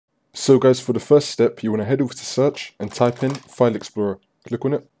So guys, for the first step, you want to head over to search and type in File Explorer. Click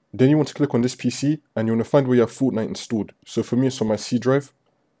on it. Then you want to click on this PC and you want to find where you have Fortnite installed. So for me, it's on my C drive,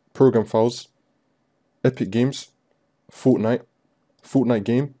 Program Files, Epic Games, Fortnite,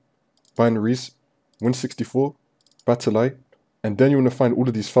 FortniteGame, Binaries, Win64, BattlEye, and then you want to find all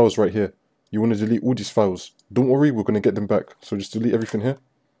of these files right here. You want to delete all these files. Don't worry, we're going to get them back. So just delete everything here.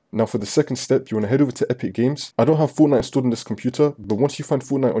 Now for the second step, you want to head over to Epic Games. I don't have Fortnite installed on this computer, but once you find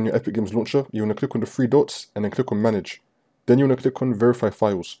Fortnite on your Epic Games launcher, you want to click on the three dots and then click on Manage. Then you want to click on Verify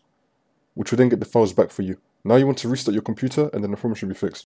Files, which will then get the files back for you. Now you want to restart your computer and then the problem should be fixed.